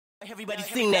Everybody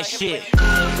sing that shit.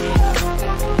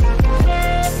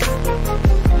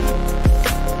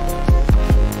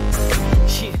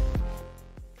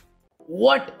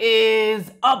 What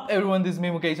is up, everyone? This is me,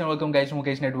 Mukesh, and welcome guys to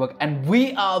Mukesh Network, and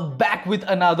we are back with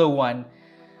another one.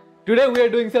 Today we are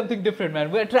doing something different, man.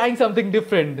 We are trying something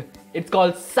different. It's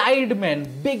called Sidemen,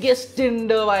 biggest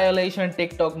Tinder violation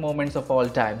TikTok moments of all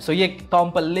time. So ये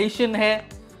compilation है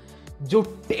जो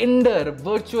Tinder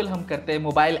virtual हम करते हैं,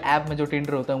 mobile app में जो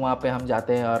Tinder होता है वहाँ पे हम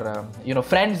जाते हैं और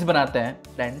friends बनाते हैं,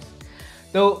 friends.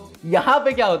 तो यहाँ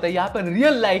पे क्या होता है, यहाँ पर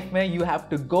रियल लाइफ में you have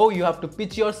to go, you have to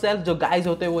pitch your self. जो गाइज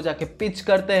होते हैं वो जाके पिच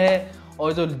करते हैं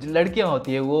और जो लड़कियां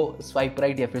होती है वो स्वाइप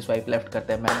राइट या फिर स्वाइप लेफ्ट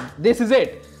करते हैं. Man, this is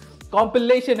it.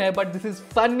 Compilation है but this is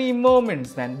funny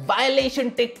moments, man. Violation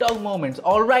TikTok moments.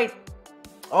 Alright,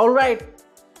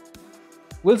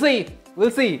 will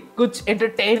see. कुछ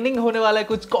एंटरटेनिंग होने वाला है,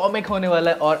 कुछ कॉमिक होने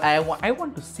वाला है, और I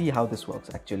want to see how this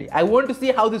works. Actually I want to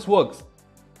see how this works.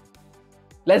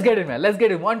 Let's get it, man. Let's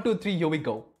get it. 1, 2, 3. Here we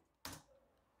go.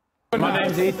 My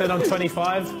name's Ethan. I'm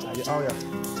 25. Oh yeah.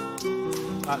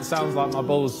 That sounds like my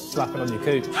balls slapping on your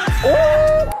coot.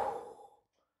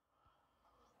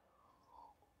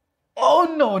 Oh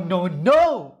no.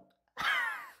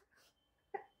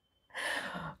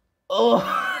 Oh.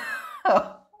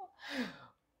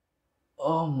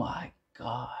 Oh my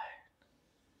God.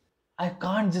 I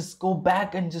can't just go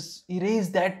back and just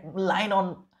erase that line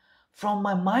from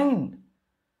my mind.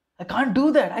 I can't do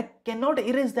that. I cannot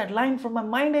erase that line from my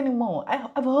mind anymore.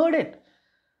 I've heard it.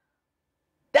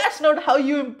 That's not how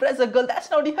you impress a girl. That's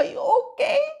not how you...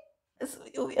 Okay.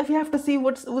 If you have to see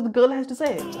what the girl has to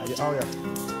say. Oh yeah.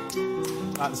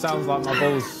 That sounds like my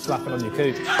balls slapping on your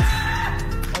coot.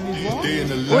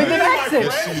 With an accent.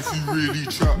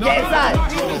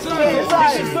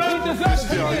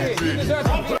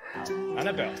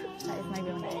 Annabelle. That is my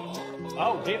real name.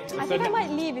 Oh, dear. I think I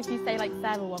might leave if you say like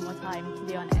Sarah one more time, to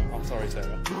be honest. I'm sorry,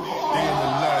 Sarah.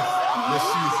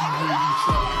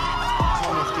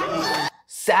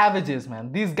 Savages,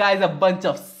 man. These guys are a bunch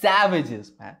of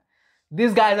savages, man.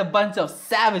 These guys are a bunch of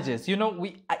savages. You know,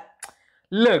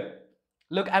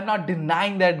 look, I'm not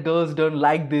denying that girls don't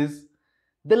like this.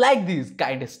 They like these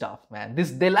kind of stuff, man.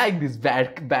 They like this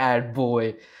bad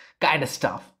boy kind of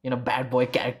stuff. You know, bad boy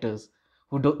characters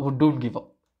who don't give up.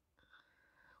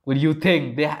 What do you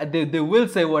think? They will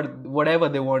say whatever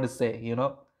they want to say, you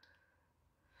know.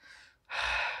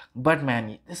 But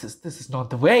man, this is not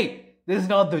the way. This is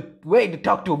not the way to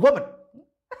talk to a woman.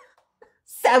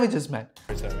 Savages, man.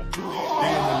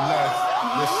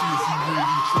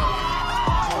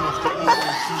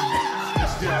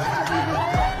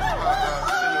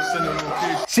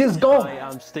 She's gone. Hi,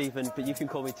 I'm Stephen, but you can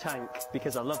call me Tank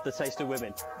because I love the taste of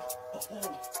women.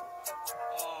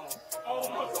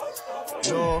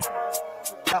 No,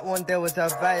 that one there was a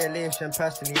violation.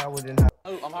 Personally, I wouldn't have.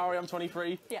 Oh, I'm Harry, I'm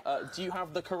 23. Yeah. Do you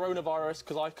have the coronavirus?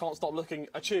 Because I can't stop looking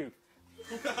at you.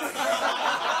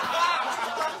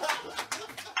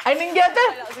 I didn't get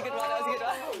that. That was a good one.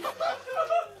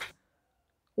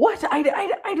 What? I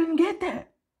didn't get that.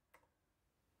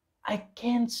 I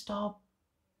can't stop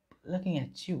looking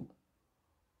at you.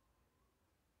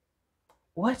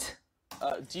 What?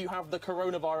 Do you have the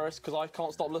coronavirus? Because I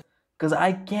can't stop looking. Because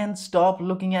I can't stop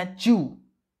looking at you.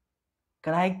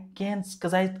 Because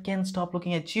I can't stop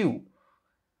looking at you.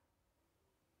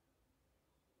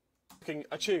 Looking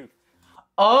at you.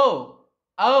 Oh.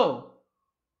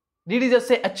 Did he just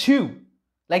say achoo?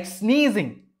 Like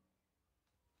sneezing?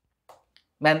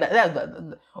 Man,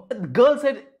 the girl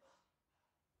said...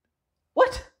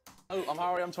 What? Oh, I'm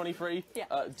Harry, I'm 23.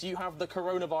 Yeah. Do you have the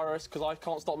coronavirus? Because I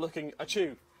can't stop looking at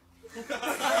you.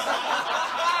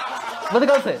 What the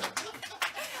girl said?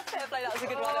 That was a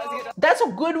good one. That's a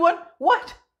good one?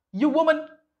 What? You woman?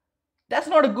 That's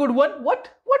not a good one. What?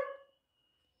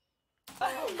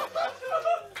 That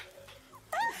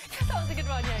was a good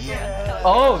one, yeah.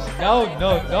 Oh,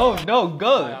 no,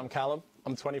 girl. Hi, I'm Callum.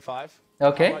 I'm 25.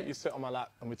 Okay. How about you sit on my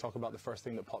lap and we talk about the first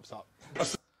thing that pops up?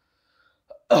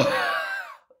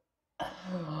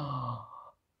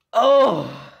 Oh.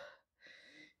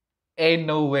 Ain't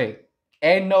no way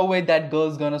that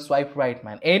girl's gonna swipe right,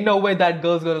 man. Ain't no way that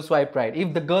girl's gonna swipe right.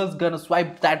 If the girl's gonna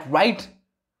swipe that right,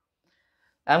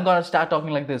 I'm gonna start talking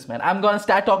like this, man. I'm gonna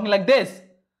start talking like this.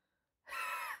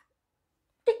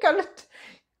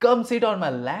 Come sit on my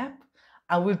lap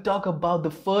and we'll talk about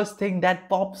the first thing that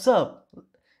pops up.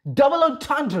 Double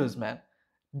entendres, man.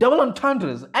 Double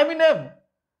entendres. Eminem.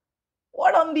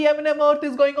 What on the Eminem earth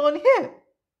is going on here?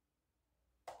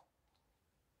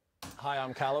 Hi,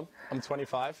 I'm Callum. I'm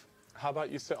 25. How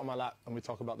about you sit on my lap and we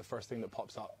talk about the first thing that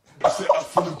pops up?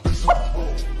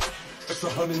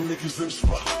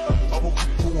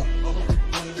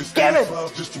 Kevin,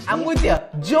 I'm with you.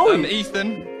 Joey.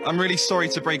 Ethan, I'm really sorry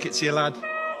to break it to you, lad.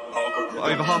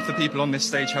 But over half the people on this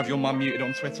stage have your mum muted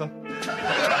on Twitter.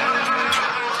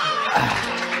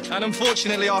 And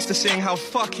unfortunately, after seeing how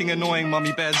fucking annoying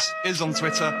Mummy Bez is on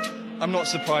Twitter, I'm not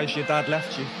surprised your dad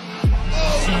left you.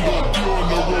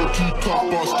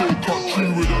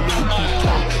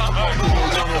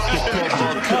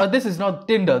 This is not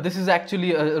Tinder. This is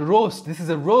actually a roast. This is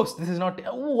a roast. This is not...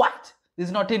 What? This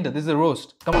is not Tinder. This is a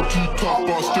roast. Come on.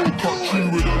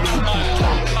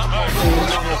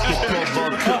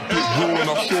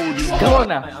 Come on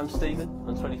now. I'm Stephen.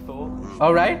 I'm 24.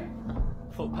 All right.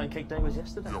 I thought Pancake Day was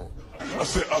yesterday. All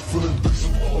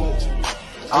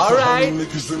right.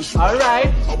 All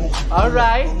right. All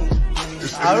right.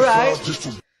 All right.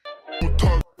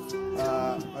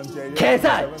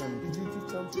 KSI.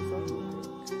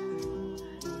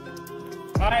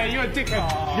 Hey, you're a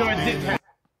dickhead. You're a dickhead.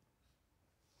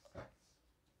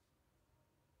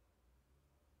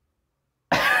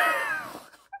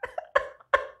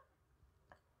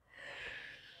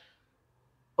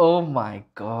 Oh my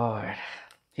god.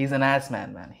 He's an ass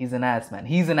man, man. He's an ass man.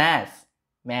 He's an ass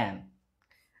man.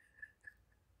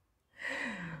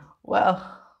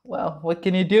 Well, what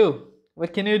can you do?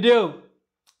 What can you do?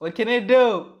 What can you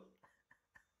do?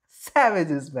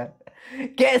 Savages, man.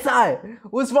 KSI,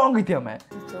 what's wrong with you, man?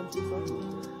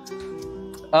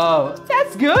 Oh,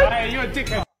 that's good. Hey, you're a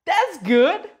dickhead. That's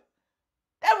good.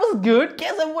 That was good.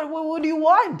 KSI, what do you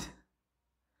want?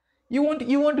 You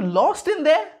want lost in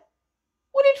there?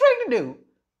 What are you trying to do?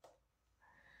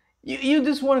 You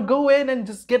just want to go in and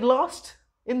just get lost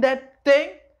in that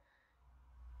thing?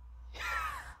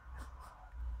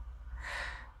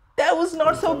 That was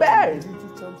not so bad.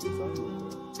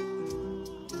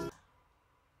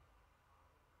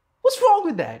 What's wrong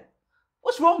with that?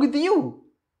 What's wrong with you?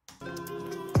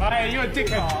 Hey, you're a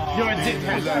dickhead. You're a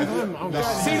dickhead.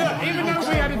 See, look, even though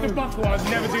we had a debacle, I'd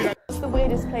never do that. What's the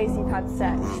weirdest place you've had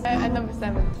sex? And number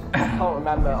 7. I can't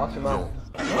remember. Ask your mum.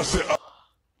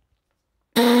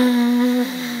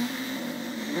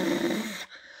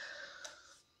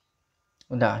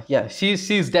 Nah, yeah,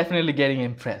 she's definitely getting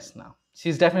impressed now.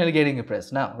 She's definitely getting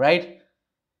impressed now, right?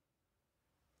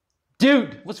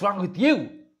 Dude, what's wrong with you?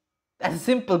 That's a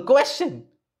simple question.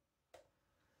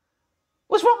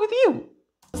 What's wrong with you?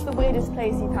 What's the weirdest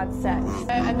place you've had sex?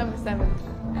 And number 7.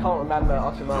 I can't remember.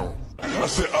 Ask your mum. I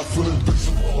said I feel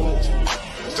invincible.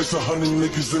 It's 100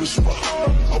 niggas in the spot.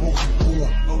 I won't keep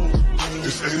going.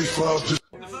 It's 85 just.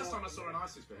 The first time I saw an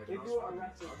ISIS beheading,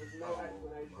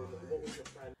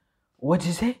 What did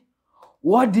he say?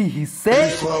 What did he say?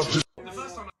 85 just.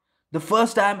 The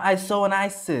first time I saw an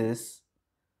ISIS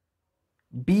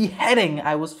beheading,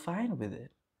 I was fine with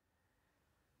it.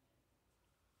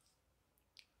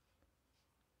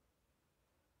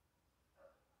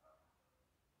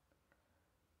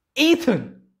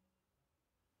 Ethan!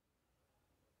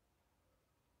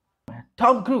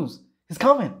 Tom Cruise, he's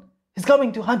coming. He's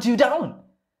coming to hunt you down.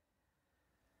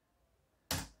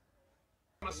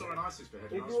 I saw an ISIS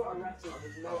beheading.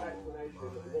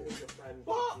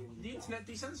 What? The internet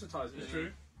desensitised me. It's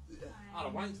true. I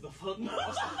don't want to the fun.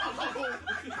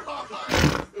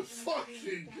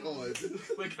 Fucking God.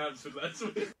 We're cancelled, let's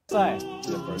Say.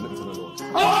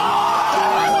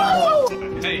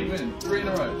 Hey, win. 3 in a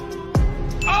row.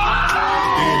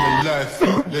 Day in the life.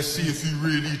 Let's see if you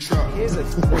really try.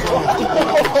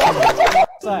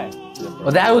 Say.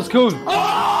 Oh, that was cool.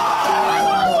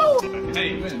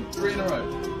 Hey, win. 3 in a row.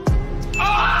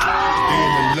 Day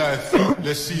in the life.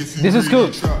 Let's see if you This is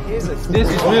really cool. try. This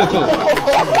is real cool.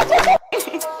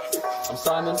 I'm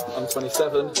Simon. I'm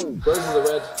 27. Roses are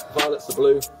red, violets are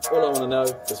blue. All I want to know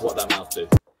is what that mouth do.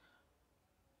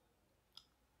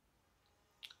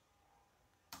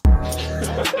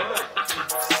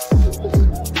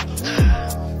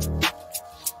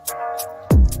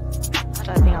 I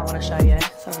don't think I want to show you.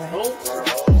 Sorry.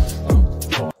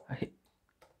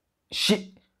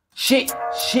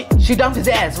 She dumped his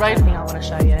ass, I right? don't think I want to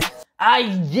show you.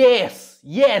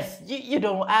 Yes. You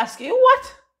don't ask.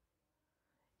 What?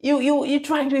 You're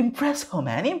trying to impress her,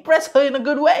 man. Impress her in a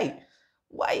good way.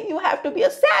 Why you have to be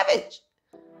a savage?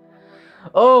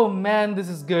 Oh man, this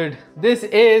is good. This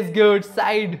is good.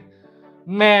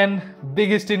 Sidemen,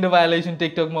 biggest Tinder violation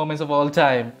TikTok moments of all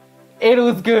time. It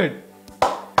was good.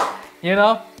 You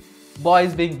know,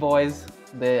 boys being boys,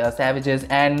 they are savages,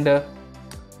 and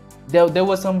there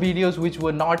were some videos which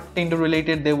were not Tinder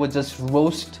related. They were just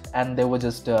roast, and they were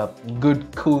just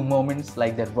good, cool moments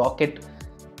like that rocket,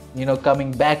 you know,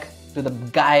 coming back to the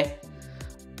guy.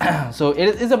 So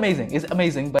it is amazing. It's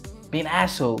amazing, but Being an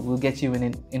asshole will get you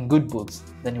in good books.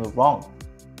 Then you were wrong.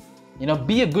 You know,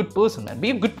 be a good person, man. Be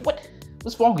a good.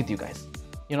 What's wrong with you guys?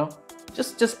 You know,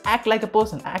 just act like a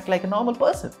person. Act like a normal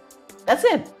person. That's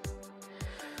it.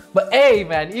 But hey,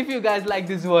 man, if you guys like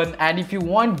this one, and if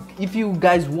you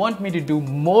guys want me to do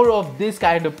more of this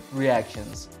kind of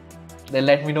reactions, then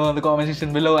let me know in the comment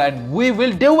section below, and we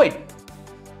will do it.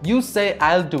 You say,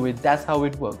 I'll do it. That's how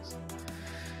it works.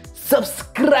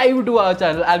 Subscribe to our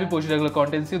channel. I'll be posting regular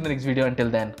content. See you in the next video. Until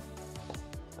then,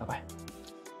 bye bye.